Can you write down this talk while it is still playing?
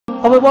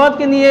শবে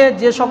বরাতকে নিয়ে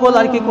যে সকল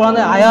আর কি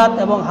কোরআনের আয়াত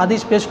এবং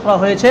হাদিস পেশ করা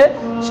হয়েছে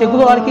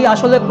সেগুলো আর কি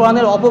আসলে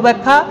কোরআনের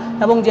অপব্যাখ্যা,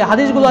 এবং যে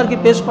হাদিসগুলো আর কি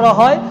পেশ করা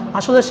হয়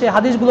আসলে সেই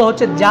হাদিসগুলো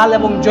হচ্ছে জাল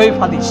এবং জয়ীফ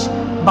হাদিস,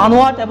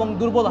 বানোয়াট এবং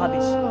দুর্বল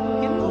হাদিস।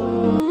 কিন্তু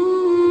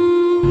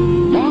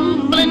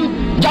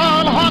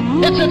জাল হক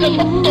এসেছে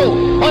সত্য,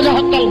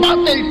 অজাহাকাল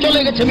বাতিল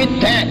চলে গেছে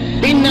মিথ্যে,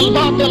 ইন্নাল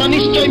বাতিল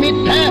নিশ্চয়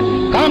মিথ্যে,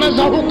 কানা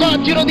যাহুকা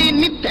চিরদিন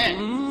মিথ্যে।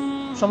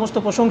 সমস্ত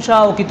প্রশংসা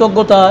ও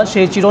কৃতজ্ঞতা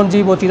সেই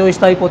চিরঞ্জীব ও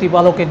চিরস্থায়ী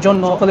প্রতিপালকের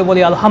জন্য। সকলে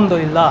বলি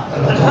আলহামদুলিল্লাহ।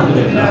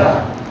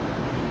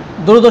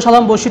 দরুদ ও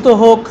সালাম বর্ষিত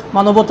হোক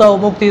মানবতা ও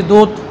মুক্তির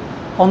দূত,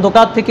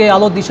 অন্ধকার থেকে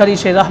আলোর দিশারি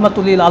সেই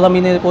রাহমাতুল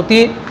আলামিনের প্রতি।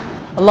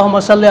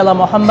 আল্লাহুম্মা সাল্লি আলা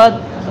মুহাম্মাদ,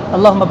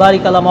 আল্লাহুম্মা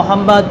বারিক আলা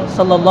মুহাম্মাদ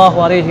সাল্লাল্লাহু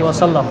আলাইহি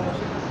ওয়াসাল্লাম।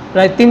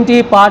 প্রায় 3টি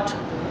পাঠ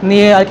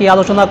নিয়ে আর কি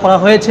আলোচনা করা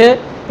হয়েছে,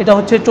 এটা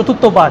হচ্ছে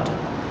 4র্থ পাঠ।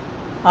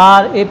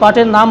 আর এই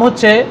পাঠের নাম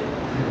হচ্ছে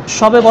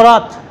শবে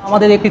বরাত।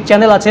 আমাদের একটি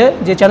চ্যানেল আছে,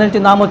 যে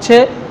চ্যানেলটির নাম হচ্ছে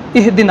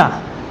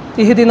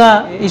ইহদিনা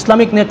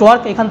ইসলামিক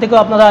নেটওয়ার্ক, এখান থেকেও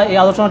আপনারা এই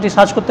আলোচনাটি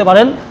সার্চ করতে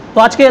পারেন। তো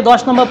আজকে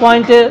 10 নম্বর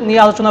পয়েন্টে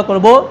নিয়ে আলোচনা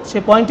করব।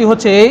 সেই পয়েন্টটি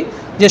হচ্ছে এই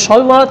যে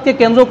শবে বরাতকে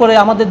কেন্দ্র করে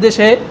আমাদের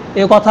দেশে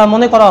এই কথা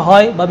মনে করা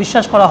হয় বা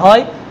বিশ্বাস করা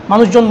হয়,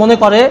 মানুষজন মনে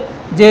করে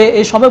যে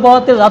এই শবে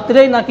বরাতের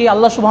রাত্রেই নাকি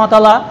আল্লাহ সুবহানাহু ওয়া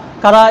তাআলা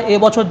কারা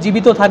এবছর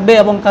জীবিত থাকবে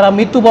এবং কারা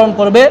মৃত্যুবরণ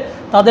করবে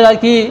তাদের আর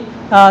কি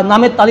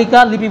নামের তালিকা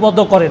লিপিবদ্ধ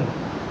করেন।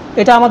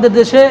 এটা আমাদের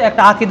দেশে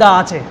একটা আকীদা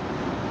আছে,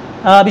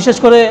 বিশেষ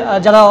করে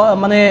যারা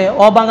মানে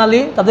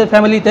অবাঙালি তাদের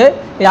ফ্যামিলিতে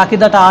এই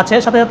আকীদাটা আছে,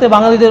 সাথে সাথে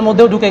বাঙালিদের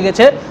মধ্যেও ঢুকে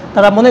গেছে।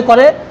 তারা মনে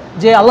করে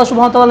যে আল্লাহ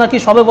সুবহানাহু ওয়া তাআলা নাকি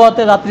শবে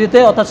বরাতের রাত্রিতে,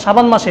 অর্থাৎ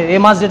শাবান মাসে, এই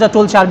মাস যেটা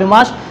চলছে আরবি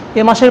মাস,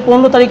 এই মাসের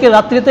 15 তারিখের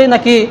রাত্রিতেই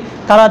নাকি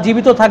কারা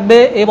জীবিত থাকবে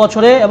এই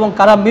বছরে এবং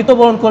কারা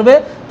মৃত্যুবরণ করবে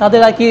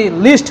তাদের আর কি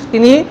লিস্ট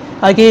তিনি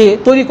আর কি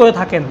তৈরি করে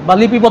থাকেন বা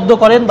লিপিবদ্ধ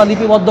করেন বা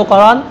লিপিবদ্ধ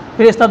করান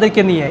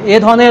ফেরেশতাদেরকে নিয়ে। এ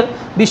ধরনের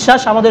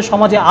বিশ্বাস আমাদের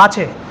সমাজে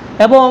আছে।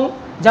 এবং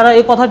যারা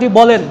এই কথাটি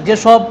বলেন, যে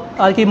সব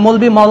আর কি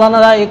মৌলবি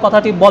মাওলানারা এই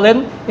কথাটি বলেন,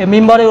 এই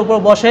মিম্বারের উপর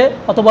বসে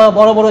অথবা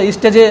বড় বড়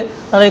স্টেজে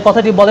তারা এই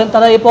কথাটি বলেন,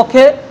 তারা এই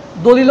পক্ষে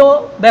দলিলও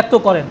ব্যক্ত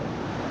করেন,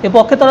 এ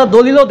পক্ষে তারা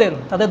দলিলও দেন,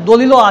 তাদের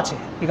দলিলও আছে,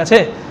 ঠিক আছে।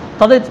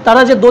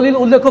 তারা যে দলিল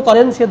উল্লেখ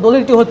করেন সে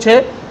দলিলটি হচ্ছে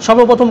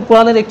সর্বপ্রথম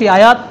কোরআনের একটি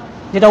আয়াত,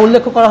 যেটা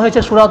উল্লেখ করা হয়েছে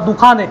সূরা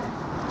দুখানে,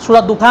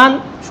 সূরা দুখান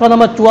সূরা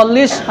নম্বর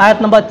 44 আয়াত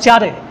নম্বর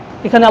 4।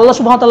 এখানে আল্লাহ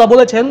সুবহানাহু ওয়া তাআলা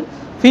বলেছেন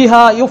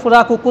ফিহা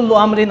ইউফরাকু কুল্লু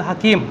আমরিন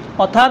হাকিম,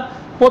 অর্থাৎ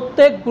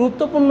প্রত্যেক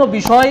গুরুত্বপূর্ণ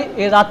বিষয়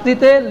এই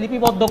রাত্রিতে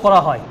লিপিবদ্ধ করা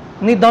হয়,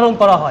 নির্ধারণ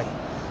করা হয়।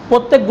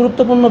 প্রত্যেক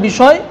গুরুত্বপূর্ণ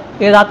বিষয়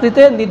এই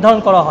রাত্রিতে নির্ধারণ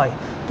করা হয়।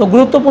 তো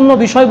গুরুত্বপূর্ণ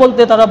বিষয়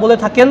বলতে তারা বলে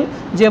থাকেন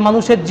যে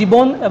মানুষের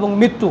জীবন এবং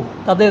মৃত্যু,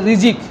 তাদের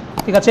রিজিক,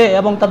 ঠিক আছে,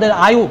 এবং তাদের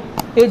আয়ু,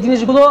 এই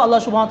জিনিসগুলো আল্লাহ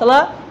সুবহানাহু ওয়া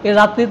তাআলা এই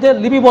রাত্রিতে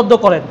লিপিবদ্ধ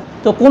করেন।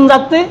 তো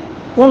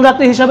কোন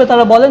রাত্রি হিসাবে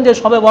তারা বলেন যে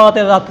শবে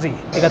বরাতের রাত্রি,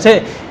 ঠিক আছে।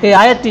 এই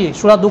আয়াতটি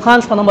সূরা দুখান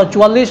সূরা নম্বর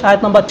 44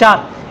 আয়াত নম্বর 4,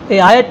 এই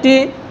আয়াতটি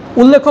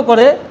উল্লেখ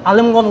করে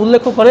আলেমগণ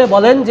উল্লেখ করে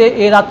বলেন যে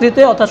এই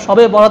রাত্রিতে, অর্থাৎ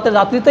শবে বরাতের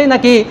রাত্রিতেই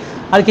নাকি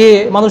আর কি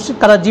মানুষ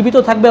কারা জীবিত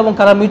থাকবে এবং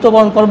কারা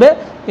মৃত্যুবরণ করবে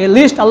এই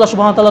লিস্ট আল্লাহ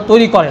সুবহানাহু ওয়া তাআলা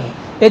তৈরি করেন।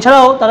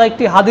 এছাড়াও তারা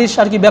একটি হাদিস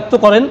আর কি ব্যক্ত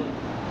করেন,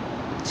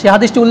 সেই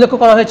হাদিসটি উল্লেখ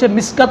করা হয়েছে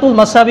মিসকাতুল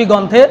মাসাবি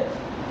গ্রন্থে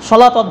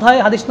সলাত অধ্যায়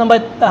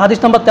হাদিস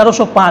নাম্বার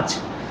 1305।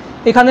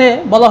 এখানে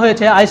বলা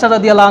হয়েছে আয়েশা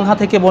রাদিয়াল্লাহু আনহা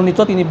থেকে বর্ণিত,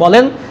 তিনি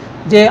বলেন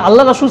যে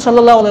আল্লাহ রাসূল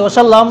সাল্লাল্লাহু আলাইহি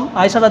ওয়াসাল্লাম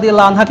আয়েশা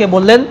রাদিয়াল্লাহু আনহাকে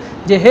বললেন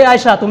যে হে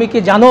আয়েশা, তুমি কি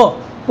জানো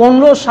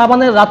 15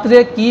 শাবানের রাত্রে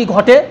কি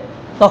ঘটে?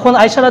 তখন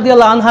আয়েশা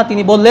রাদিয়াল্লাহু আনহা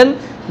তিনি বললেন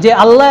যে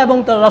আল্লাহ এবং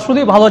তার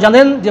রাসূলই ভালো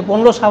জানেন যে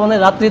 15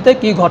 শাবানের রাত্রিতে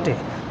কি ঘটে।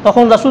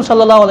 তখন রাসূল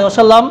সাল্লাল্লাহু আলাইহি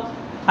ওয়াসাল্লাম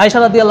আয়েশা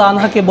রাদিয়াল্লাহু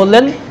আনহাকে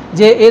বললেন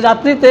যে এই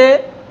রাত্রিতে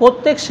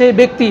প্রত্যেক সেই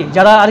ব্যক্তি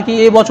যারা আর কি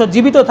এই বছর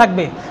জীবিত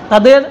থাকবে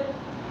তাদের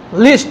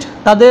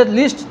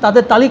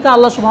তাদের তালিকা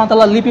আল্লাহ সুবহানাহু ওয়া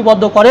তাআলা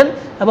লিপিবদ্ধ করেন,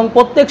 এবং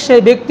প্রত্যেক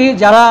সেই ব্যক্তি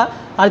যারা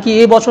আর কি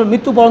এই বছর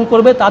মৃত্যুবরণ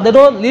করবে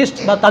তাদেরও লিস্ট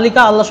বা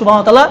তালিকা আল্লাহ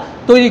সুবহানাহু ওয়া তাআলা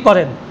তৈরি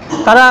করেন।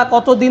 কারা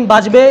কতদিন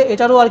বাঁচবে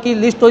এটারও আর কি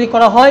লিস্ট তৈরি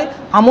করা হয়,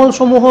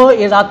 আমলসমূহ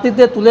এই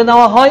রাত্রিতে তুলে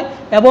নেওয়া হয়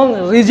এবং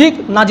রিজিক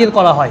নাজিল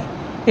করা হয়।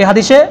 এই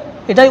হাদিসে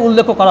এটাই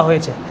উল্লেখ করা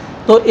হয়েছে।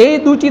 তো এই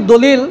দুইটি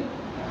দলিল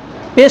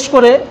পেশ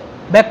করে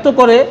ব্যক্ত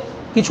করে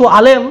কিছু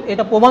আলেম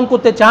এটা প্রমাণ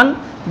করতে চান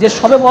যে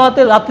শবে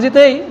বরাতের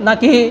রাত্রিতেই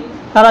নাকি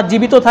কারা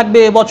জীবিত থাকবে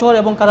এবছর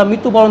এবং কারা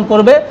মৃত্যুবরণ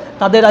করবে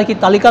তাদের আর কি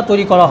তালিকা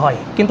তৈরি করা হয়।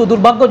 কিন্তু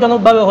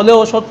দুর্ভাগ্যজনকভাবে হলেও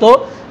সত্য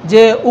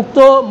যে উক্ত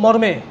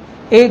মর্মে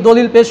এই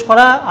দলিল পেশ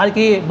করা আর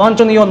কি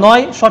বাঞ্ছনীয়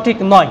নয়, সঠিক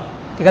নয়,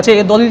 ঠিক আছে।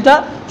 এই দলিলটা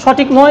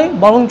সঠিক নয়,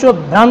 বরঞ্চ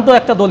ভ্রান্ত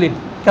একটা দলিল।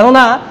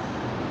 কেননা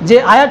যে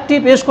আয়াতটি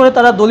পেশ করে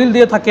তারা দলিল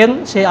দিয়ে থাকেন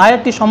সেই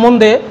আয়াতটি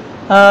সম্বন্ধে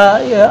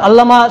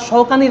আল্লামা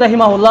শওকানি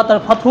রাহিমাহুল্লাহ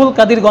তার ফাথুল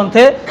কাদির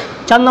গ্রন্থে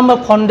 4 নম্বর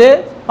খণ্ডে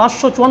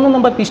 554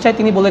 নম্বর পৃষ্ঠায়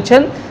তিনি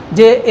বলেছেন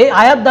যে এই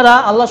আয়াত দ্বারা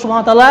আল্লাহ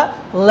সুবহানাহু ওয়া তাআলা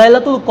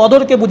লাইলাতুল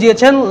কদরকে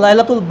বুঝিয়েছেন,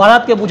 লাইলাতুল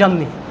বারাতকে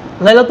বুঝাননি।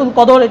 লাইলাতুল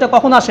কদর এটা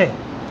কখন আসে?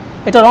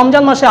 এটা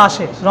রমজান মাসে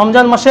আসে।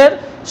 রমজান মাসের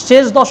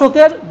শেষ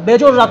দশকের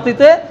বেজর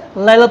রাত্রিতে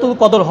লাইলাতুল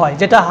কদর হয়,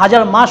 যেটা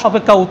 1000 মাস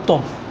অপেক্ষা উত্তম,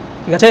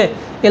 ঠিক আছে।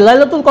 এই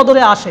লাইলাতুল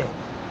কদরে আসে।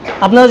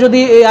 আপনারা যদি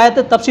এই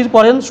আয়াতের তাফসির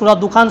পড়েন সূরা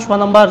দুখান সূরা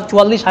নম্বর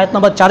 44 আয়াত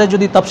নম্বর 4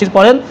 যদি তাফসির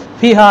পড়েন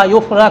ফিহা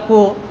ইউফরাকু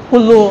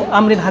কুল্লু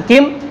আমরিন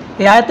হাকিম,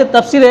 এই আয়াতের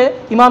তাফসিরে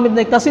ইমাম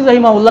ইবনে কাসির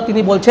রাহিমাহুল্লাহ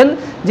তিনি বলছেন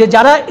যে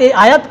যারা এই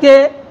আয়াতকে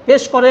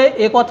পেশ করে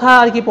এ কথা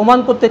আর কি প্রমাণ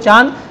করতে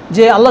চান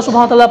যে আল্লাহ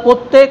সুবহানাহু ওয়া তাআলা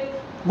প্রত্যেক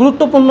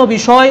গুরুত্বপূর্ণ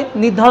বিষয়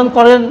নির্ধারণ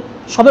করেন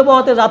শবে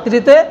বরাতের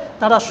রাত্রিতে।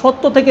 তারা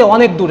সত্য থেকে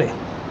অনেক দূরে,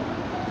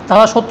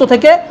 তারা সত্য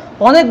থেকে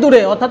অনেক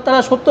দূরে, অর্থাৎ তারা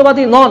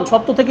সত্যবাদী নন,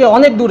 সত্য থেকে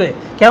অনেক দূরে।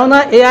 কেননা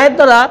এই আয়াত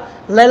দ্বারা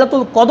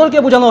লাইলাতুল কদরকে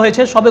বোঝানো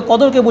হয়েছে, শবে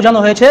কদরকে বোঝানো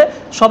হয়েছে,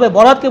 শবে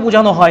বরাতকে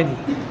বোঝানো হয়নি।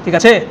 ঠিক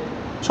আছে,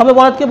 শবে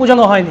বরাতকে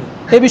বোঝানো হয়নি।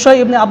 এই বিষয়ে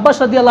ইবনে আব্বাস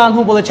রাদিয়াল্লাহু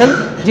আনহু বলেছেন,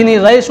 যিনি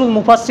রাইসুল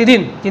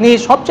মুফাসসিরিন, যিনি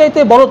সবচাইতে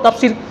বড়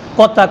তাফসীর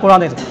কর্তা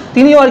কোরআনের,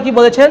 তিনিও আর কি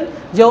বলেছেন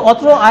যে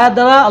অত্র আয়াত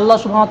দ্বারা আল্লাহ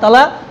সুবহানাহু ওয়া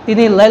তাআলা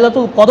তিনি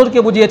লাইলাতুল কদরকে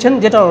বুঝিয়েছেন,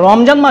 যেটা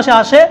রমজান মাসে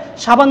আসে,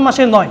 শাবান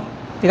মাসে নয়।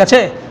 ঠিক আছে,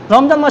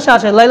 রমজান মাসে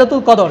আসে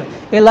লাইলাতুল কদর।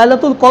 এই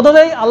লাইলাতুল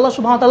কদরেই আল্লাহ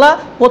সুবহানাহু ওয়া তাআলা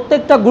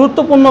প্রত্যেকটা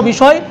গুরুত্বপূর্ণ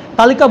বিষয়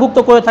তালিকাভুক্ত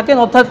করে থাকেন,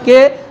 অর্থাৎ কে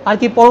আর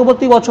কি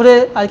পরবর্তী বছরে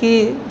আর কি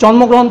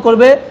জন্মগ্রহণ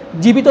করবে,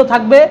 জীবিত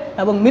থাকবে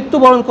এবং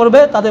মৃত্যুবরণ করবে,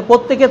 তাদের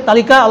প্রত্যেকের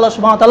তালিকা আল্লাহ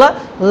সুবহানাহু ওয়া তাআলা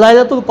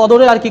লাইলাতুল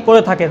কদরে আর কি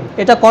করে থাকেন।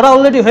 এটা করা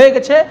অলরেডি হয়ে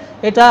গেছে,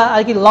 এটা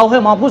আর কি লাউহে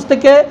মাহফুজ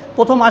থেকে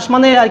প্রথম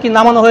আসমানে আর কি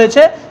নামানো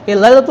হয়েছে। এই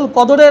লাইলাতুল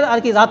কদরের আর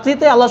কি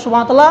রাত্রিতে আল্লাহ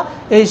সুবহানাহু ওয়া তাআলা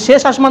এই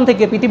শেষ আসমান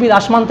থেকে, পৃথিবীর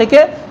আসমান থেকে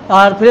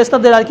আর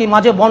ফেরেশতাদের আর কি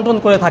মাঝে বন্টন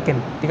করে থাকেন।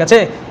 ঠিক আছে,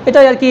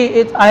 এটাই আর কি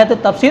এই আয়াতের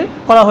তাফসীর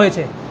করা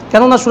হয়েছে।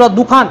 কেননা সূরা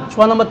দুখান,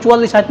 সূরা নম্বর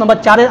 44 আয়াত নম্বর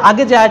 4-এর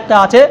আগে যে আয়াতটা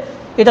আছে,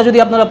 এটা যদি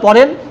আপনারা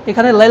পড়েন,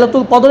 এখানে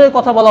লাইলাতুল কদরের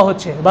কথা বলা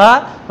হচ্ছে বা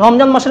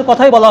রমজান মাসের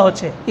কথাই বলা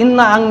হচ্ছে।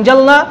 ইন্না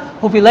আনজালনা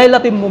হু ফি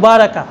লাইলাতিন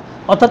মুবারাকা,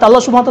 অর্থাৎ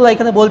আল্লাহ সুবহানাহু ওয়া তাআলা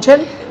এখানে বলছেন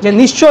যে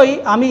নিশ্চয়ই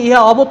আমি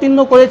ইহা অবতীর্ণ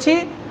করেছি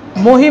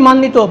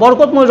মহিমান্বিত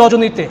বরকতময়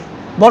রজনীতে।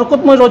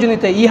 বরকতময়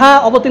রজনীতে ইহা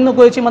অবতীর্ণ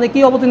করেছি মানে কি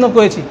অবতীর্ণ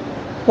করেছি?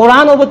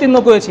 কোরআন অবতীর্ণ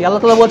করেছি। আল্লাহ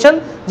তাআলা বলছেন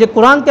যে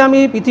কোরআনকে আমি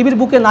পৃথিবীর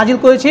বুকে নাজিল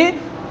করেছি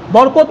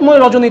বরকতময়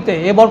রজনীতে।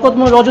 এই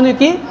বরকতময় রজনী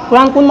কি?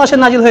 কোরআন কোন মাসে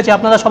নাজিল হয়েছে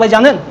আপনারা সবাই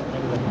জানেন?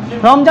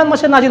 রমজান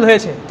মাসে নাজিল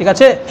হয়েছে। ঠিক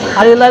আছে,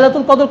 আর এই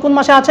লাইলাতুল কদর কোন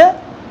মাসে আছে?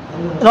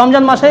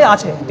 রমজান মাসে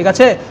আছে। ঠিক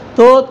আছে,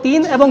 তো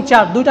 3 এবং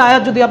 4 দুইটা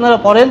আয়াত যদি আপনারা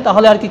পড়েন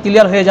তাহলে আর কি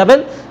ক্লিয়ার হয়ে যাবেন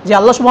যে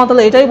আল্লাহ সুবহানাহু ওয়া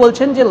তাআলা এটাই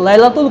বলছেন যে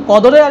লাইলাতুল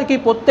কদরে আর কি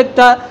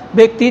প্রত্যেকটা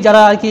ব্যক্তি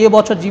যারা আর কি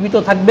এবছর জীবিত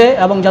থাকবে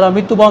এবং যারা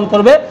মৃত্যুবরণ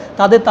করবে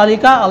তাদের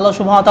তালিকা আল্লাহ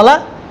সুবহানাহু ওয়া তাআলা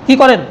কী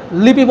করেন?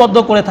 লিপিবদ্ধ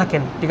করে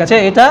থাকেন। ঠিক আছে,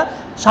 এটা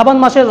শাবান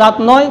মাসের রাত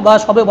নয় বা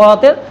শবে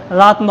বরাতের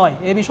রাত নয়।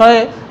 এ বিষয়ে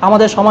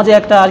আমাদের সমাজে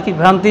একটা আর কি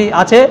ভ্রান্তি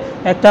আছে,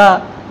 একটা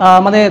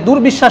মানে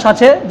দুর্বিশ্বাস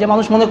আছে যে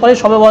মানুষ মনে করে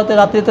শবে বরাতের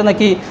রাত্রিতে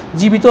নাকি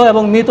জীবিত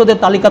এবং মৃতদের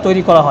তালিকা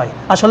তৈরি করা হয়।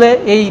 আসলে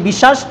এই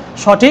বিশ্বাস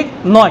সঠিক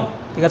নয়।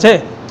 ঠিক আছে,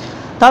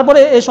 তারপরে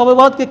এই শবে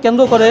বরাতকে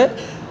কেন্দ্র করে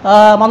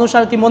মানুষ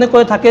আর কি মনে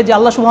করে থাকে যে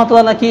আল্লাহ সুবহানাহু ওয়া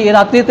তাআলা নাকি এই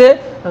রাত্রিতে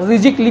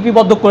রিজিক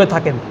লিপিবদ্ধ করে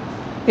থাকেন।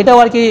 এটাও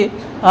আর কি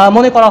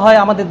মনে করা হয়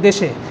আমাদের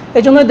দেশে।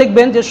 এই জন্যই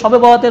দেখবেন যে শবে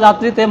বরাতের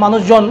রাত্রিতে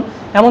মানুষজন,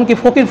 এমনকি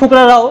ফকির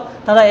ফুকরারাও,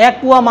 তারা 1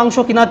 পোয়া মাংস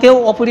কেনাকেও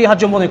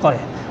অপরিহার্য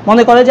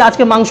মনে করে যে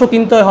আজকে মাংস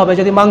কিনতে হবে,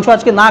 যদি মাংস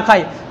আজকে না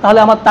খাই তাহলে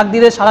আমার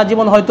তাকদিরে সারা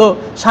জীবন হয়তো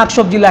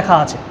শাকসবজি লেখা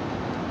আছে।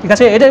 ঠিক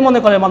আছে, এটাই মনে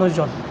করে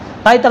মানুষজন।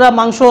 তাই তারা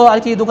মাংস আর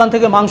কি দোকান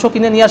থেকে মাংস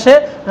কিনে নিয়ে আসে,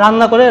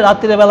 রান্না করে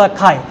রাত্রিবেলা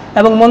খায়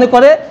এবং মনে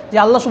করে যে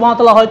আল্লাহ সুবহানাহু ওয়া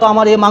তাআলা হয়তো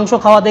আমার এই মাংস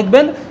খাওয়া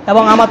দেখবেন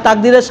এবং আমার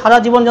তাকদিরে সারা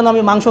জীবন যেন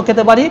আমি মাংস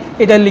খেতে পারি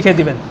এটাই লিখে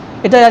দিবেন।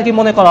 এটাই আর কি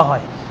মনে করা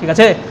হয়। ঠিক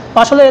আছে,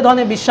 আসলে এই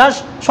ধরনের বিশ্বাস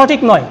সঠিক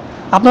নয়।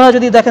 আপনারা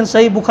যদি দেখেন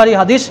সহিহ বুখারী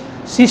হাদিস,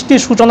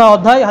 সৃষ্টির সূচনা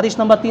অধ্যায়, হাদিস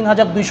নাম্বার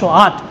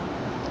 3208,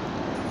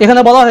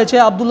 এখানে বলা হয়েছে,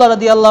 আব্দুল্লাহ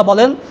রাদিয়াল্লাহু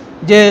বলেন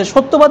যে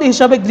সত্যবাদী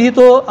হিসাবে গৃহীত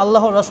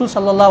আল্লাহর রাসূল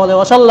সাল্লাল্লাহু আলাইহি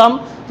ওয়াসাল্লাম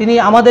তিনি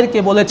আমাদেরকে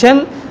বলেছেন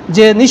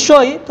যে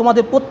নিশ্চয়ই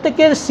তোমাদের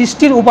প্রত্যেকের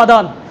সৃষ্টির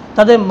উপাদান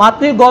তাদের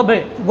মাতৃ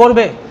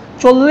গর্ভে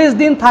 40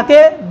 দিন থাকে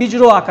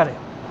বীজর আকারে।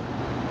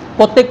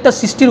 প্রত্যেকটা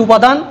সৃষ্টির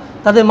উপাদান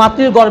তাদের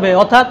মাতৃর গর্ভে,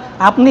 অর্থাৎ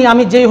আপনি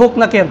আমি যেই হোক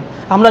না কেন,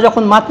 আমরা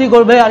যখন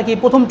মাতৃগর্ভে আর কি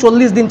প্রথম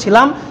 40 দিন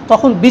ছিলাম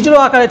তখন বীজর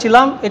আকারে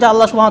ছিলাম। এটা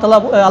আল্লাহ সুবহানাহু ওয়া তাআলা,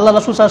 আল্লাহ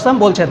রাসূল সাল্লাল্লাহু আলাইহি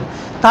ওয়াসাল্লাম বলছেন।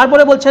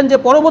 তারপরে বলছেন যে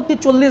পরবর্তী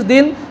 40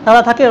 দিন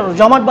তারা থাকে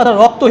জমাট বাঁধা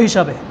রক্ত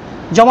হিসাবে।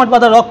 জমাট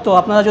বাঁধা রক্ত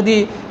আপনারা যদি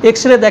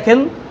এক্সরে দেখেন,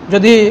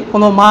 যদি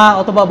কোনো মা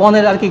অথবা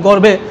বোনের আর কি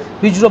গর্ভে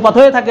বীর্যপাত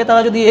হয়ে থাকে,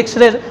 তারা যদি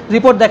এক্সরের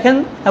রিপোর্ট দেখেন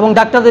এবং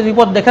ডাক্তারদের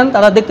রিপোর্ট দেখেন,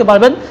 তারা দেখতে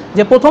পারবেন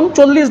যে প্রথম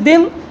 40 দিন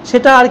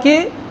সেটা আর কি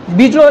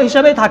বীর্য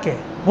হিসাবেই থাকে,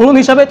 ভ্রূণ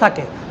হিসাবে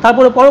থাকে।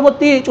 তারপরে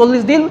পরবর্তী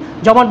 40 দিন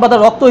জমাট বাঁধা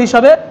রক্ত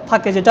হিসাবে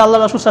থাকে, যেটা আল্লাহ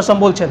রাসূল সাল্লাল্লাহু আলাইহি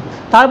ওয়াসাল্লাম বলছেন।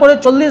 তারপরে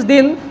 40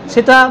 দিন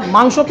সেটা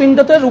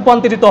মাংসপিণ্ডতে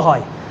রূপান্তরিত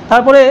হয়।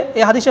 তারপরে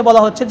এই হাদিসে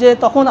বলা হচ্ছে যে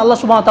তখন আল্লাহ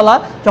সুবহানাহু ওয়া তাআলা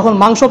যখন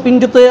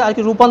মাংসপিণ্ডতে আর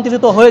কি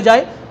রূপান্তরিত হয়ে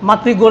যায়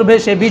মাতৃগর্ভে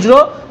সে বীর্য,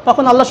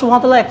 তখন আল্লাহ সুবহানাহু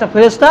ওয়া তাআলা একটা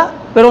ফেরেশতা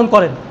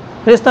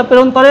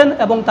প্রেরণ করেন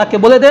এবং তাকে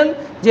বলে দেন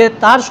যে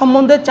তার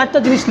সম্বন্ধে 4টা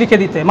জিনিস লিখে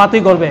দিতে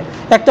মাতৃগর্ভে।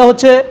 একটা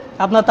হচ্ছে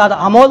আপনার তার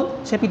আমল,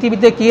 সে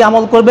পৃথিবীতে কী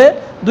আমল করবে।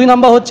 2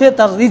 নম্বর হচ্ছে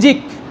তার রিজিক,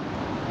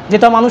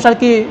 যেটা মানুষ আর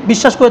কি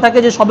বিশ্বাস করে থাকে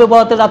যে শবে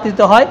বরাতের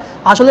রাত্রিতে হয়,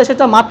 আসলে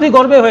সেটা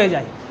মাতৃগর্ভে হয়ে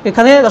যায়।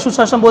 এখানে রাসূল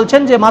সাল্লাল্লাহু আলাইহি ওয়াসাল্লাম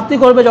বলছেন যে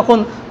মাতৃগর্ভে যখন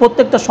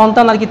প্রত্যেকটা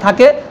সন্তান আর কি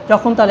থাকে,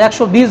 যখন তার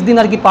 120 দিন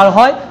আর কি পার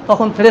হয়,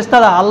 তখন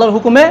ফেরেশতারা আল্লাহর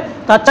হুকুমে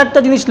তার 4টা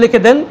জিনিস লিখে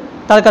দেন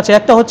তার কাছে।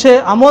 একটা হচ্ছে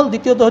আমল,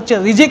 দ্বিতীয়ত হচ্ছে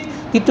রিজিক,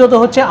 তৃতীয়ত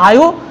হচ্ছে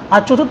আয়ু,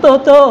 আর চতুর্থ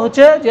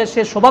হচ্ছে যে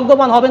সে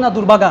সৌভাগ্যবান হবে না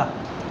দুর্ভাগা,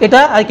 এটা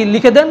আর কি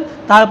লিখে দেন।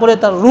 তারপরে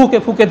তার রূহকে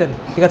ফুঁকে দেন।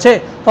 ঠিক আছে,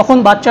 তখন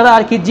বাচ্চারা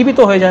আর কি জীবিত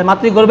হয়ে যায়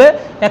মাতৃগর্ভে।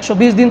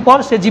 120 দিন পর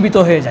সে জীবিত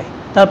হয়ে যায়,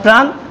 তার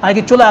প্রাণ আর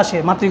কি চলে আসে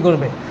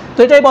মাতৃগর্ভে। তো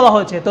এটাই বলা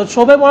হয়েছে। তো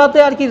শবে বরাতে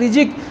আর কি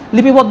রিজিক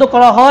লিপিবদ্ধ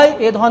করা হয়,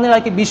 এ ধরনের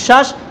আর কি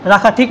বিশ্বাস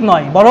রাখা ঠিক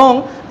নয়, বরং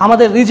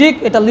আমাদের রিজিক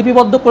এটা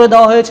লিপিবদ্ধ করে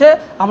দেওয়া হয়েছে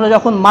আমরা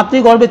যখন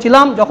মাতৃগর্ভে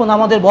ছিলাম, যখন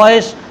আমাদের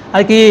বয়স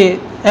আর কি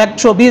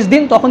 120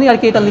 দিন, তখনই আর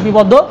কি এটা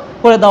লিপিবদ্ধ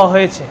করে দেওয়া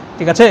হয়েছে।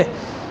 ঠিক আছে।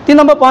 3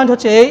 নম্বর পয়েন্ট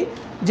হচ্ছে এই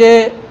যে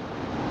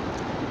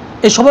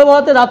এই শবে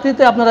বরাতের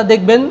রাত্রিতে আপনারা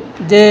দেখবেন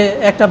যে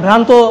একটা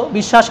ভ্রান্ত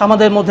বিশ্বাস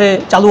আমাদের মধ্যে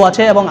চালু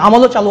আছে এবং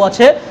আমলও চালু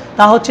আছে।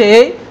 তা হচ্ছে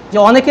এই যে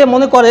অনেকে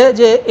মনে করে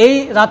যে এই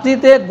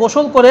রাত্রিতে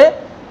গোসল করে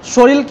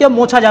শরীরকে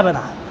মোছা যাবে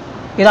না,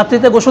 এই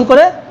রাত্রিতে গোসল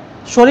করে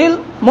শরীর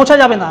মোছা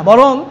যাবে না,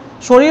 বরং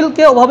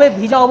শরীরকে ওভাবে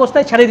ভিজা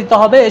অবস্থায় ছেড়ে দিতে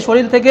হবে। এই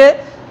শরীর থেকে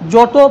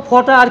যত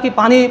ফোঁটা আর কি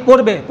পানি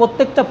পড়বে,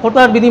 প্রত্যেকটা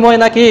ফোঁটার বিনিময়ে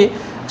নাকি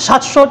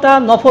 700টা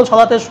নফল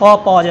সালাতের সওয়াব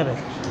পাওয়া যাবে।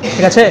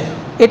 ঠিক আছে।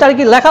 এটা আর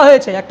কি লেখা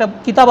হয়েছে, একটা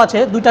কিতাব আছে,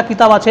 2টা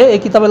কিতাব আছে, এই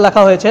কিতাবে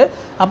লেখা হয়েছে।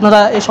 আপনারা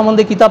এই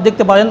সম্বন্ধে কিতাব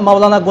দেখতে পারেন,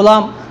 মাওলানা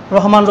গোলাম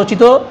রহমান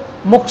রচিত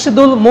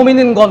মকসিদুল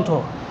মুমিনিন গ্রন্থ।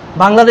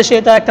 বাংলাদেশে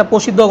এটা একটা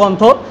প্রসিদ্ধ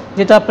গ্রন্থ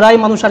যেটা প্রায়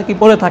মানুষ আর কি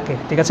পড়ে থাকে।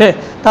 ঠিক আছে।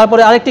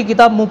 তারপরে আরেকটি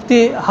কিতাব মুফতি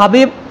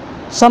হাবিব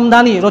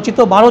সামদানি রচিত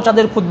 12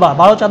 চাঁদের খুতবা,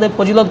 12 চাঁদের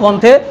ফজিলত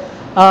গ্রন্থে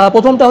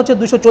প্রথমটা হচ্ছে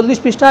 240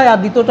 পৃষ্ঠায় আর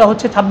দ্বিতীয়টা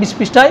হচ্ছে 26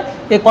 পৃষ্ঠায়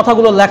এই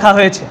কথাগুলো লেখা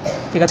হয়েছে।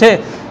 ঠিক আছে।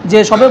 যে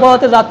শবে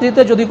বরাতের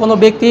রাত্রিতে যদি কোনো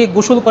ব্যক্তি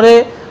গোসল করে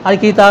আর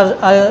কি তার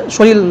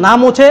শরীর না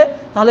মোছে,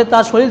 তাহলে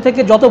তার শরীর থেকে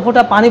যত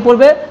ফোঁটা পানি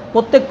পড়বে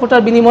প্রত্যেক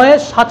ফোঁটার বিনিময়ে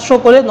 700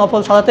 করে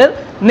নফল সালাতের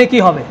নেকি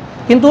হবে।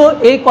 কিন্তু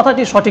এই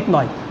কথাটি সঠিক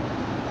নয়।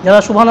 যারা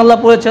সুবহানাল্লাহ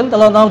পড়েছেন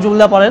তারা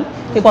নাউজুবিল্লাহ পড়েন,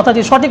 এই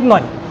কথাটি সঠিক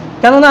নয়।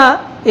 কেননা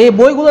এই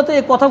বইগুলোতে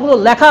এই কথাগুলো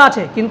লেখা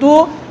আছে, কিন্তু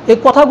এই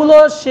কথাগুলো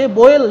সে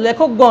বইয়ের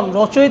লেখকগণ,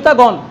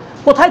 রচয়িতাগণ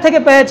কোথায় থেকে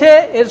পেয়েছে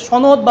এর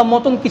সনদ বা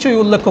মতন কিছুই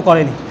উল্লেখ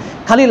করেনি,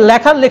 খালি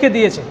লেখার লিখে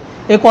দিয়েছে।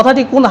 এই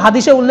কথাটি কোন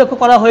হাদিসে উল্লেখ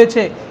করা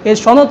হয়েছে, এর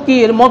সনদ কি,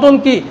 এর মতন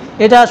কি,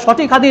 এটা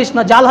সঠিক হাদিস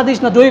না জাল হাদিস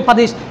না জয়ীফ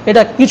হাদিস,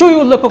 এটা কিছুই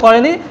উল্লেখ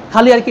করেনি,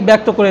 খালি আর কি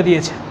ব্যক্ত করে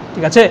দিয়েছে।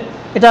 ঠিক আছে।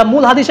 এটা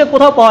মূল হাদিসে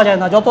কোথাও পাওয়া যায়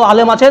না। যত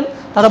আলেম আছেন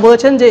তারা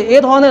বলেছেন যে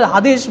এই ধরনের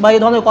হাদিস বা এই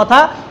ধরনের কথা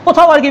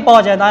কোথাও আর কি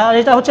পাওয়া যায় না, আর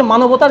এটা হচ্ছে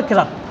মানবতার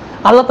খেলাফ,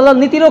 আল্লাহ তাআলার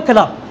নীতিরও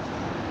খেলাফ।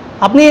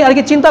 আপনি আর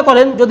কি চিন্তা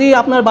করেন, যদি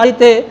আপনার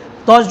বাড়িতে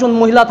 10 জন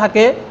মহিলা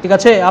থাকে, ঠিক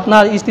আছে,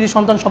 আপনার স্ত্রী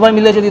সন্তান সবাই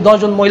মিলে যদি 10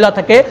 জন মহিলা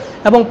থাকে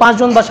এবং 5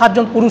 জন বা 7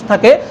 জন পুরুষ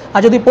থাকে,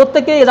 আর যদি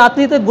প্রত্যেকে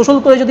রাত্রিতে গোসল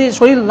করে যদি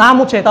শরীর না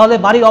মুছে, তাহলে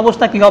বাড়ির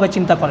অবস্থা কী হবে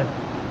চিন্তা করেন।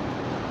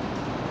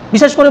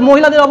 বিশেষ করে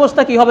মহিলাদের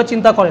অবস্থা কী হবে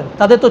চিন্তা করেন।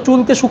 তাদের তো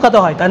চুলকে শুকাতে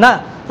হয়, তাই না?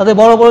 তাদের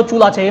বড় বড়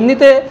চুল আছে,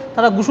 এমনিতে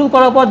তারা গোসল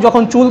করার পর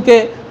যখন চুলকে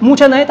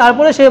মুছে নেয়,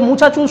 তারপরে সে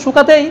মুছা চুল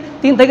শুকাতেই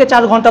 3 থেকে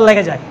 4 ঘন্টা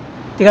লেগে যায়।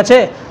 ঠিক আছে।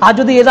 আর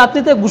যদি এই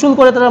রাত্রিতে গোসল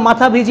করে তারা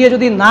মাথা ভিজিয়ে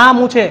যদি না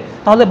মুছে,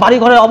 তাহলে বাড়ি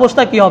ঘরের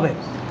অবস্থা কী হবে?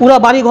 পুরা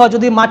বাড়ি ঘর,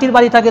 যদি মাটির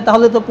বাড়ি থাকে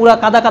তাহলে তো পুরা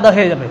কাদা কাদা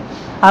হয়ে যাবে,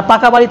 আর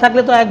পাকা বাড়ি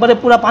থাকলে তো একবারে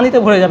পুরা পানিতে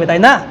ভরে যাবে, তাই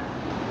না?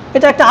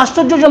 এটা একটা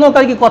আশ্চর্যজনক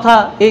আর কি কথা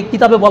এই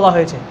কিতাবে বলা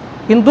হয়েছে,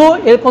 কিন্তু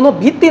এর কোনো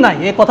ভিত্তি নাই,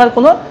 এই কথার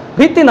কোনো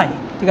ভিত্তি নাই।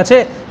 ঠিক আছে।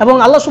 এবং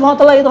আল্লাহ সুবহানাহু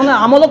ওয়া তাআলা এই ধরনের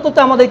আমল করতে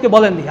আমাদেরকে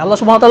বলেননি। আল্লাহ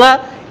সুবহানাহু ওয়া তাআলা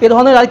এই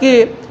ধরনের আর কি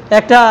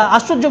একটা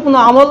আশ্চর্যপূর্ণ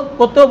আমল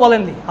করতেও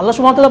বলেননি। আল্লাহ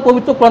সুবহানাহু ওয়া তাআলা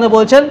পবিত্র কোরআনে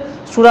বলেছেন,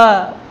 সূরা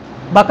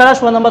বাকারা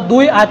সূরা নম্বর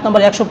 2 আয়াত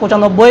নম্বর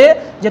 195-এ,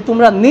 যে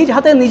তোমরা নিজ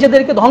হাতে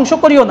নিজেদেরকে ধ্বংস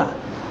করিও না।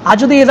 আর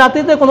যদি এই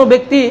রাত্রিতে কোনো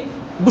ব্যক্তি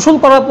গোসল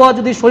করার পর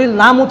যদি শরীর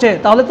না মুছে,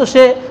 তাহলে তো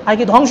সে আর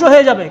কি ধ্বংস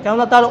হয়ে যাবে,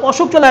 কেননা তার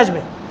অসুখ চলে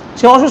আসবে,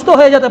 সে অসুস্থ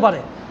হয়ে যেতে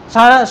পারে।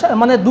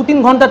 মানে 2-3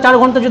 ঘন্টা 4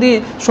 ঘন্টা যদি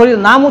শরীর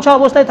না মোছা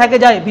অবস্থায় থাকে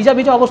যায়, ভিজা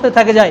ভিজা অবস্থায়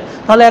থাকে যায়,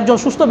 তাহলে একজন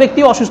সুস্থ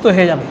ব্যক্তিও অসুস্থ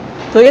হয়ে যাবে।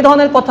 তো এই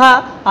ধরনের কথা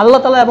আল্লাহ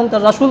তাআলা এবং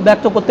তার রাসূল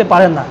ব্যক্ত করতে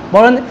পারেন না,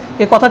 বরং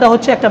এই কথাটা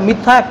হচ্ছে একটা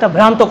মিথ্যা, একটা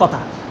ভ্রান্ত কথা।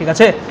 ঠিক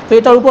আছে। তো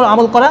এটার উপর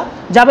আমল করা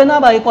যাবে না,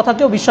 বা এই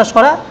কথাকেও বিশ্বাস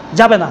করা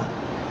যাবে না।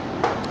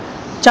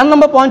 4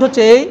 নম্বর পয়েন্ট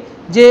হচ্ছে এই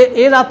যে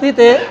এই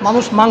রাত্রিতে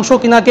মানুষ মাংস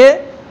কিনাকে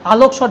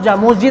আলোকসজ্জা,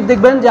 মসজিদ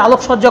দেখবেন যে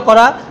আলোকসজ্জা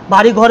করা,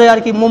 বাড়ি ঘরে আর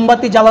কি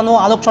মোমবাতি জ্বালানো,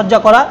 আলোকসজ্জা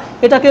করা,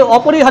 এটাকে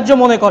অপরিহার্য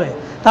মনে করে।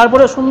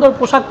 তারপরে সুন্দর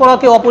পোশাক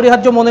পরাকে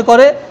অপরিহার্য মনে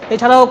করে,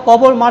 এছাড়াও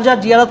কবর মাজার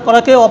জিয়ারত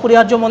করাকে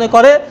অপরিহার্য মনে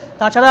করে।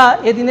 তাছাড়া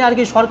এদিনে আর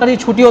কি সরকারি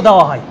ছুটিও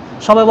দেওয়া হয়,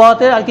 শবে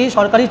বরাতে আর কি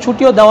সরকারি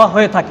ছুটিও দেওয়া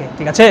হয়ে থাকে।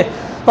 ঠিক আছে।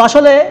 তো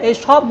আসলে এই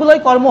সবগুলোই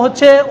কর্ম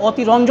হচ্ছে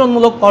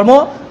অতিরঞ্জনমূলক কর্ম,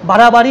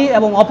 বাড়াবাড়ি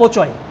এবং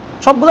অপচয়,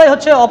 সবগুলোই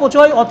হচ্ছে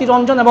অপচয়,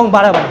 অতিরঞ্জন এবং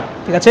বাড়াবাড়ি।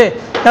 ঠিক আছে।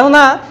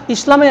 কেননা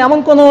ইসলামে এমন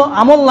কোনো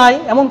আমল নাই,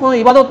 এমন কোনো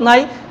ইবাদত নাই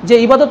যে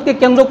ইবাদতকে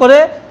কেন্দ্র করে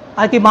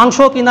আর কি মাংস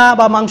কিনা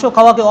বা মাংস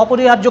খাওয়াকে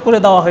অপরিহার্য করে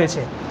দেওয়া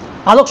হয়েছে,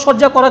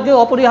 আলোকসজ্জা করাকে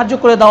অপরিহার্য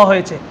করে দেওয়া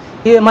হয়েছে,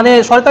 মানে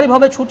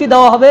সরকারিভাবে ছুটি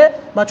দেওয়া হবে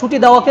বা ছুটি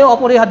দেওয়াকে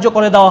অপরিহার্য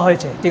করে দেওয়া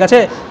হয়েছে। ঠিক আছে।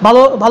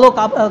 ভালো ভালো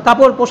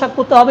কাপড় পোশাক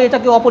পরতে হবে,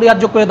 এটাকে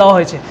অপরিহার্য করে দেওয়া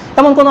হয়েছে।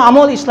 এমন কোনো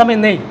আমল ইসলামে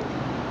নেই।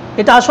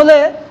 এটা আসলে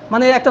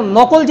মানে একটা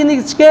নকল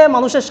জিনিসকে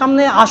মানুষের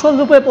সামনে আসল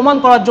রূপে প্রমাণ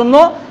করার জন্য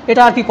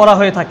এটা আর কি করা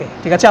হয়ে থাকে।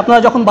 ঠিক আছে। আপনারা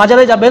যখন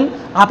বাজারে যাবেন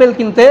আপেল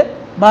কিনতে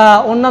বা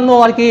অন্যান্য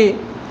আর কি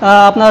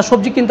আপনারা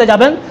সবজি কিনতে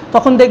যাবেন,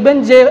 তখন দেখবেন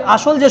যে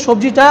আসল যে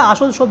সবজিটা,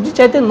 আসল সবজি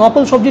চাইতে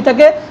নকল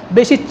সবজিটাকে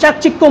বেশি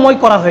চাকচিক্যময়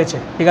করা হয়েছে।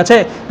 ঠিক আছে।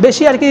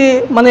 বেশি আর কি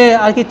মানে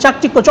আর কি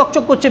চাকচিক্য,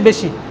 চকচক করছে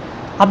বেশি।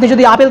 আপনি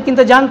যদি আপেল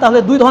কিনতে যান তাহলে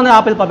 2 ধরনের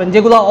আপেল পাবেন,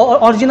 যেগুলো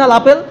অরিজিনাল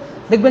আপেল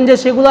দেখবেন যে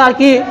সেগুলো আর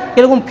কি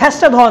এরকম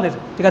ফ্যাস্টা ধরনের।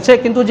 ঠিক আছে।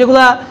 কিন্তু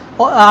যেগুলা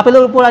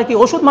আপেলের উপর আর কি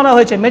ওষুধ মারা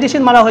হয়েছে,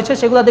 মেডিসিন মারা হয়েছে,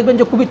 সেগুলো দেখবেন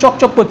যে খুবই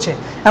চকচক করছে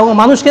এবং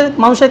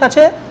মানুষের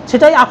কাছে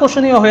সেটাই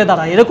আকর্ষণীয় হয়ে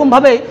দাঁড়ায়।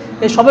 এরকমভাবেই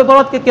এই শবে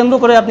বরাতকে কেন্দ্র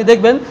করে আপনি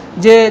দেখবেন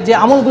যে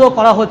আমলগুলো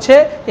করা হচ্ছে,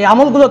 এই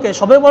আমলগুলোকে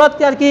শবে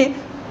বরাতকে আর কি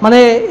মানে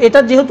এটা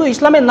যেহেতু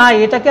ইসলামে নাই,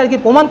 এটাকে আর কি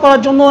প্রমাণ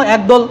করার জন্য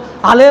একদল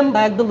আলেম বা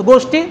একদল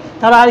গোষ্ঠী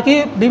তারা আর কি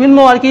বিভিন্ন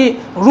আর কি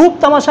রূপ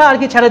তামাশা আর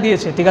কি ছেড়ে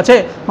দিয়েছে, ঠিক আছে।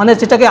 মানে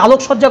সেটাকে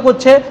আলোকসজ্জা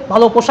করছে,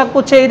 ভালো পোশাক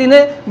করছে, এই দিনে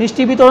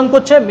মিষ্টি বিতরণ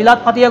করছে, মিলাদ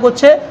ফাতিয়া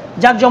করছে,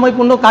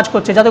 জাঁকজময়পূর্ণ কাজ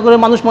করছে, যাতে করে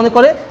মানুষ মনে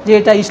করে যে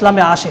এটা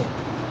ইসলামে আসে,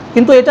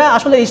 কিন্তু এটা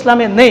আসলে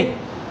ইসলামে নেই।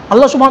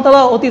 আল্লাহ সুবহানাহু ওয়া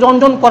তাআলা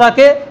অতিরঞ্জন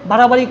করাকে,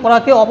 বাড়াবাড়ি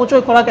করাকে,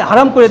 অপচয় করাকে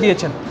হারাম করে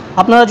দিয়েছেন।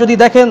 আপনারা যদি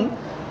দেখেন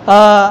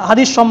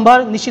হাদিস সম্ভার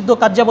নিষিদ্ধ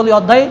কার্যাবলী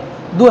অধ্যায়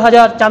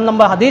 2004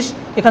 নম্বর হাদিস,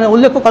 এখানে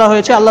উল্লেখ করা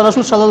হয়েছে আল্লাহ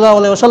রাসূল সাল্লাল্লাহু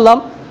আলাইহি ওয়াসাল্লাম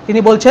তিনি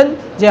বলছেন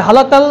যে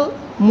হালাকাল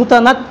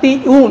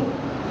মুতানাত্তিউন,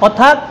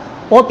 অর্থাৎ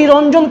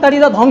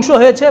অতিরঞ্জনকারীরা ধ্বংস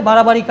হয়েছে,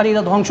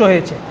 বাড়াবাড়িকারীরা ধ্বংস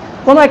হয়েছে।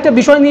 কোনো একটা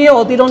বিষয় নিয়ে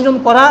অতিরঞ্জন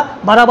করা,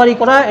 বাড়াবাড়ি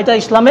করা এটা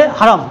ইসলামে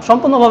হারাম,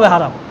 সম্পূর্ণভাবে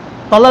হারাম।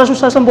 তো আল্লাহ রাসূল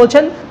সাল্লাল্লাহু আলাইহি ওয়াসাল্লাম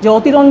বলছেন যে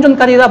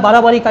অতিরঞ্জনকারীরা,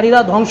 বাড়াবাড়িকারীরা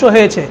ধ্বংস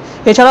হয়েছে।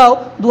 এছাড়াও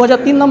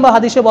 2003 নম্বর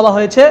হাদিসে বলা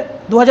হয়েছে,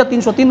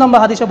 2303 নম্বর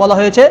হাদিসে বলা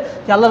হয়েছে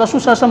যে আল্লাহ রাসূল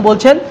সাল্লাল্লাহু আলাইহি ওয়াসাল্লাম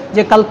বলছেন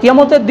যে কাল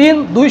কিয়ামতের দিন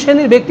দুই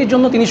শ্রেণীর ব্যক্তির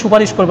জন্য তিনি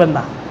সুপারিশ করবেন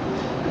না।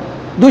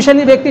 দুই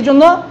শ্রেণীর ব্যক্তির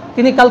জন্য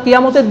তিনি কাল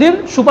কিয়ামতের দিন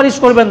সুপারিশ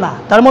করবেন না।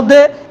 তার মধ্যে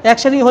এক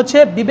শ্রেণী হচ্ছে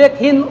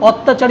বিবেকহীন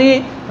অত্যাচারী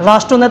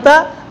রাষ্ট্রনেতা,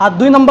 আর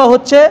 2 নম্বর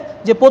হচ্ছে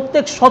যে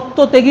প্রত্যেক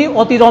সত্যত্যাগী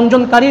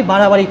অতিরঞ্জনকারী,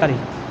 বাড়াবাড়িকারী।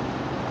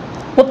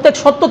 প্রত্যেক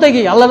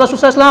সত্যত্যাগী, আল্লাহ রাসূল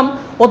সাল্লাল্লাহু আলাইহি ওয়াসাল্লাম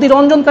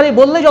অতিরঞ্জনকারী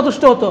বললেই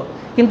যথেষ্ট হতো,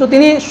 কিন্তু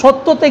তিনি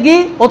সত্যত্যাগী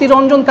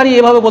অতিরঞ্জনকারী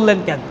এভাবে বললেন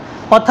কেন?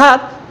 অর্থাৎ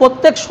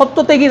প্রত্যেক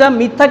সত্যত্যাগীরা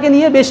মিথ্যাকে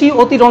নিয়ে বেশি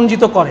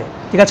অতিরঞ্জিত করে,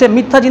 ঠিক আছে,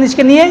 মিথ্যা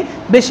জিনিসকে নিয়েই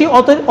বেশি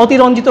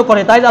অতিরঞ্জিত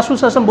করে। তাই রাসূল সাল্লাল্লাহু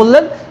আলাইহি ওয়াসাল্লাম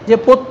বললেন যে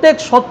প্রত্যেক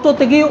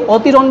সত্যত্যাগী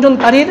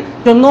অতিরঞ্জনকারীর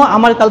জন্য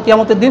আমার কাল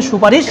কিয়ামতের দিন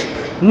সুপারিশ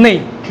নেই,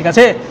 ঠিক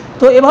আছে।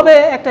 তো এভাবে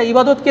একটা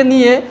ইবাদতকে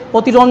নিয়ে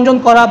অতিরঞ্জন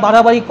করা,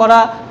 বাড়াবাড়ি করা,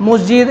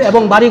 মসজিদ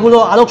এবং বাড়িগুলো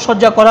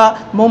আলোকসজ্জা করা,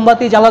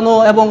 মোমবাতি জ্বালানো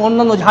এবং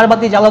অন্যান্য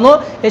ঝাড়বাতি জ্বালানো,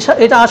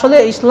 এটা আসলে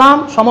ইসলাম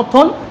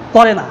সমর্থন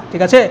করে না,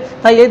 ঠিক আছে।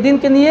 তাই এই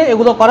দিনকে নিয়ে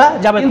এগুলো করা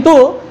যাবে। কিন্তু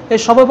এই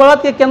শবে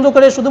বরাতকে কেন্দ্র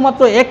করে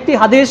শুধুমাত্র একটি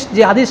হাদিস,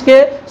 যে হাদিসকে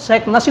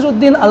শেখ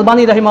নাসিরউদ্দিন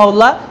আলবানী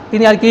রাহিমাহুল্লাহ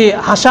তিনি আর কি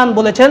হাসান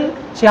বলেছেন,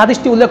 সেই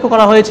হাদিসটি উল্লেখ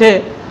করা হয়েছে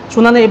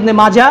সুনানে ইবনে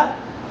মাজাহ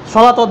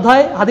সালাত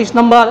অধ্যায় হাদিস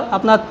নাম্বার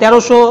আপনার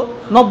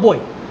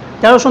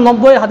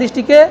 1390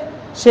 হাদিসটিকে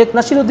শেখ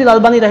নাসিরউদ্দিন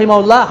আলবানী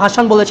রাহিমাহুল্লাহ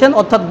হাসান বলেছেন,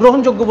 অর্থাৎ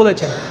গ্রহণযোগ্য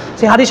বলেছেন।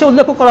 সেই হাদিসে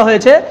উল্লেখ করা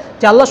হয়েছে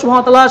যে আল্লাহ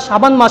সুবহানাহু ওয়া তাআলা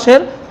শাবান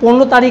মাসের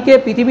 15 তারিখে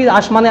পৃথিবীর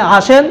আসমানে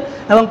আসেন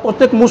এবং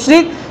প্রত্যেক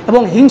মুশরিক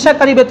এবং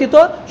হিংসাকারী ব্যতীত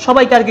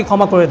সবাইকে আর কি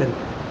ক্ষমা করে দেন।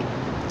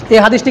 এই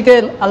হাদিসটিকে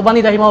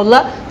আলবানী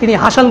রাহিমাহুল্লাহ তিনি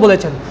হাসান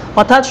বলেছেন,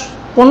 অর্থাৎ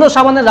 15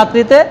 শাবানের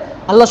রাত্রিতে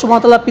আল্লাহ সুবহানাহু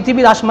ওয়া তাআলা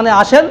পৃথিবীর আসমানে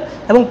আসেন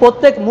এবং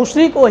প্রত্যেক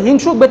মুশরিক ও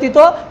হিংসুক ব্যতীত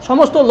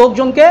সমস্ত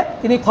লোকজনকে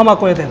তিনি ক্ষমা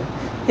করে দেন।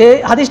 এই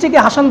হাদিসটিকে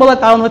হাসান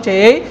বলার কারণ হচ্ছে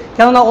এই,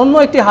 কেননা অন্য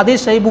একটি হাদিস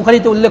সেই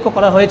বুখারীতে উল্লেখ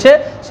করা হয়েছে,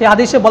 সেই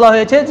হাদিসে বলা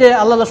হয়েছে যে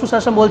আল্লাহ রাসূল সাল্লাল্লাহু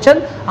আলাইহি ওয়াসাল্লাম বলছেন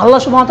আল্লাহ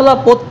সুবহানাহু ওয়া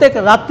তাআলা প্রত্যেক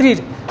রাত্রির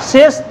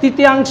শেষ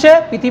তৃতীয়াংশে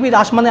পৃথিবীর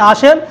আসমানে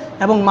আসেন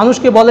এবং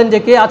মানুষকে বলেন যে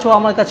কে আছো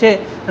আমার কাছে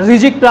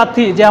রিজিক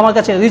প্রার্থী, যে আমার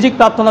কাছে রিজিক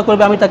প্রার্থনা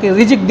করবে আমি তাকে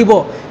রিজিক দিব,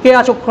 কে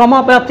আছো ক্ষমা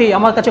প্রার্থী,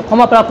 আমার কাছে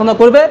ক্ষমা প্রার্থনা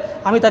করবে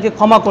আমি তাকে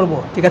ক্ষমা করব,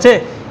 ঠিক আছে।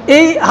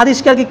 এই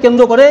হাদিসকে আর কি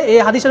কেন্দ্র করে এই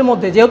হাদিসের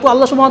মধ্যে যেহেতু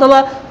আল্লাহ সুবহানাহু ওয়া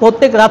তাআলা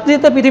প্রত্যেক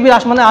রাত্রিতে পৃথিবীর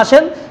আসমানে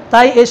আসেন,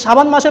 তাই এই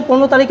শাবান মাসের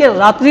 15 তারিখের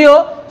রাত্রিও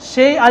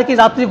সেই আর কি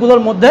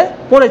রাত্রিগুলোর মধ্যে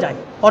পড়ে যায়,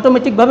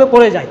 অটোমেটিকভাবে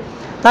পড়ে যায়।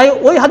 তাই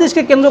ওই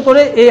হাদিসকে কেন্দ্র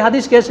করে এই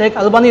হাদিসকে শেখ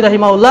আলবানী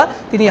রাহিমাহুল্লাহ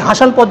তিনি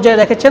হাসান পর্যায়ে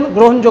রেখেছেন,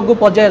 গ্রহণযোগ্য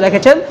পর্যায়ে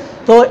রেখেছেন।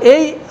 তো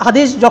এই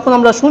হাদিস যখন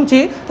আমরা শুনছি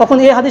তখন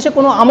এই হাদিসে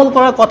কোনো আমল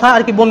করার কথা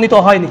আর কি বর্ণিত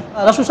হয়নি।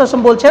 রাসূল সাল্লাল্লাহু আলাইহি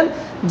ওয়াসাল্লাম বলছেন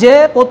যে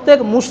প্রত্যেক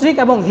মুশরিক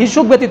এবং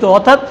হিংসুক ব্যতীত,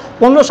 অর্থাৎ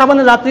 15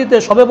 শাবানের রাত্রিতে,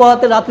 শবে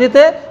বরাতের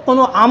রাত্রিতে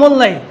কোনো আমল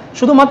নাই,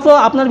 শুধুমাত্র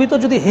আপনার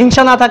ভিতর যদি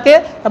হিংসা না থাকে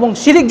এবং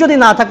শিরিক যদি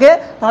না থাকে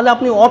তাহলে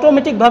আপনি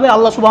অটোমেটিকভাবে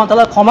আল্লাহ সুবহানাহু ওয়া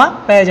তাআলার ক্ষমা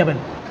পেয়ে যাবেন।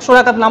 100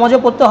 রাকাত নামাজও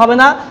পড়তে হবে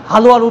না,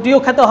 হালুয়া রুটিও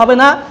খেতে হবে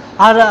না,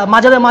 আর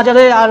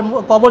মাজারে আর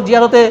কবর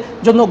জিয়ারতের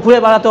জন্য ঘুরে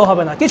বেড়াতেও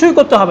হবে না, কিছুই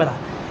করতে হবে না।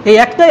 এই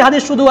একটাই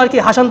হাদিস শুধু আর কি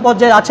হাসান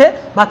পর্যায়ে আছে,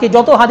 বাকি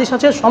যত হাদিস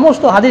আছে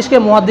সমস্ত হাদিসকে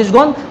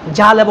মুহাদ্দিসগণ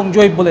জাল এবং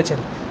জয়ীফ বলেছেন।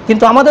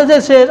 কিন্তু আমাদের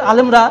দেশের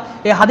আলেমরা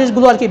এই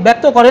হাদিসগুলো আর কি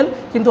ব্যক্ত করেন,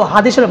 কিন্তু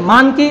হাদিসের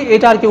মান কি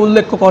এটা আর কি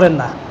উল্লেখ করেন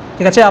না,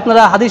 ঠিক আছে।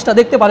 আপনারা হাদিসটা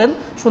দেখতে পারেন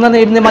সুনানে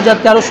ইবনে মাজাহ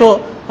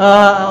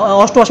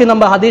 1388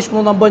 নম্বর হাদিস,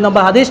 89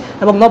 নম্বর হাদিস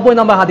এবং 90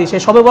 নম্বর হাদিস।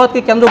 এই শবে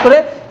বরাতকে কেন্দ্র করে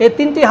এই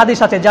 3টি হাদিস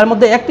আছে, যার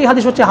মধ্যে একটি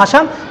হাদিস হচ্ছে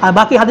হাসান আর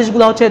বাকি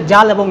হাদিসগুলো হচ্ছে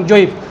জাল এবং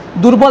জয়ীফ,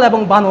 দুর্বল এবং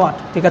বানোয়াট,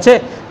 ঠিক আছে।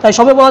 তাই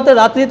শবে বরাতের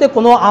রাত্রিতে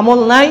কোনো আমল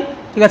নাই,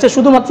 ঠিক আছে,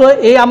 শুধুমাত্র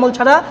এই আমল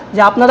ছাড়া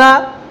যে আপনারা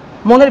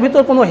মনের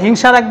ভিতর কোনো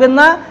হিংসা রাখবেন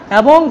না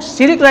এবং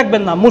শিরিক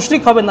রাখবেন না,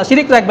 মুশরিক হবেন না,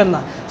 শিরিক রাখবেন না,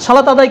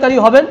 সালাত আদায়কারী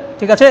হবেন,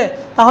 ঠিক আছে।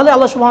 তাহলে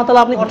আল্লাহ সুবহানাহু ওয়া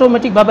তাআলা আপনি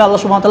অটোমেটিকভাবে আল্লাহ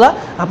সুবহানাহু ওয়া তাআলা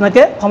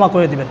আপনাকে ক্ষমা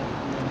করে দিবেন।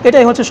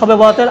 এটাই হচ্ছে শবে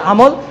বরাতের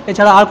আমল,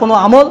 এছাড়া আর কোনো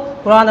আমল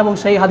কোরআন এবং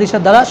সেই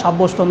হাদিসের দ্বারা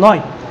সাব্যস্ত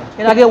নয়।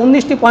 এর আগে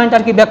 19টি পয়েন্ট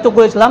আর কি ব্যক্ত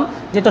করেছিলাম,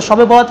 যেটা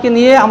শবে বরাতকে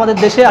নিয়ে আমাদের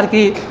দেশে আর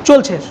কি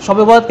চলছে।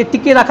 শবে বরাতকে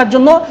টিকিয়ে রাখার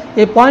জন্য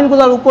এই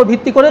পয়েন্টগুলোর উপর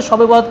ভিত্তি করে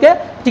শবে বরাতকে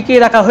টিকিয়ে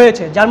রাখা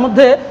হয়েছে, যার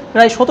মধ্যে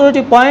প্রায়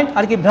 17টি পয়েন্ট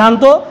আর কি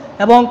ভ্রান্ত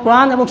এবং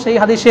কোরআন এবং সেই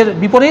হাদিসের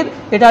বিপরীত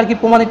এটা আর কি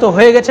প্রমাণিত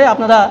হয়ে গেছে।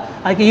 আপনারা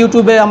আর কি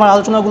ইউটিউবে আমার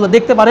আলোচনাগুলো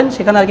দেখতে পারেন,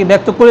 সেখানে আর কি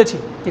ব্যক্ত করেছি।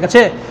 ঠিক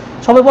আছে,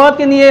 শবে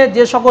বরাতকে নিয়ে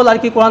যে সকল আর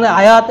কি কোরআনের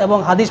আয়াত এবং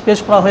হাদিস পেশ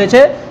করা হয়েছে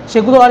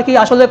সেগুলো আর কি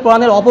আসলে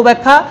কোরআনের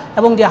অপব্যাখ্যা,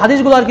 এবং যে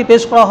হাদিসগুলো আর কি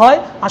পেশ করা হয়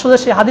আসলে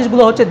সেই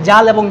হাদিসগুলো হচ্ছে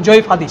জাল এবং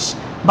জয়ীফ হাদিস,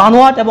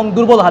 বানোয়াট এবং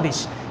দুর্বল হাদিস।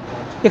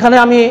 এখানে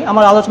আমি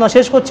আমার আলোচনা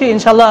শেষ করছি।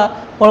 ইনশাআল্লাহ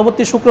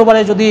পরবর্তী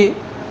শুক্রবারে যদি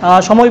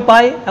সময়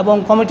পাই এবং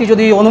কমিটি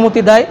যদি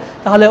অনুমতি দেয়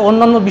তাহলে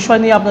অন্যান্য বিষয়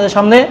নিয়ে আপনাদের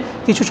সামনে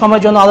কিছু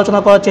সময়ের জন্য আলোচনা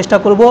করার চেষ্টা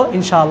করব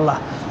ইনশাআল্লাহ।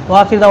 ওয়া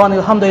আখির দাওয়ানা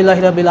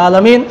আলহামদুলিল্লাহি রাব্বিল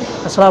আলামিন।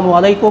 আসসালামু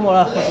আলাইকুম ওয়া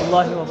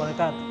রাহমাতুল্লাহি ওয়া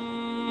বারাকাতুহু।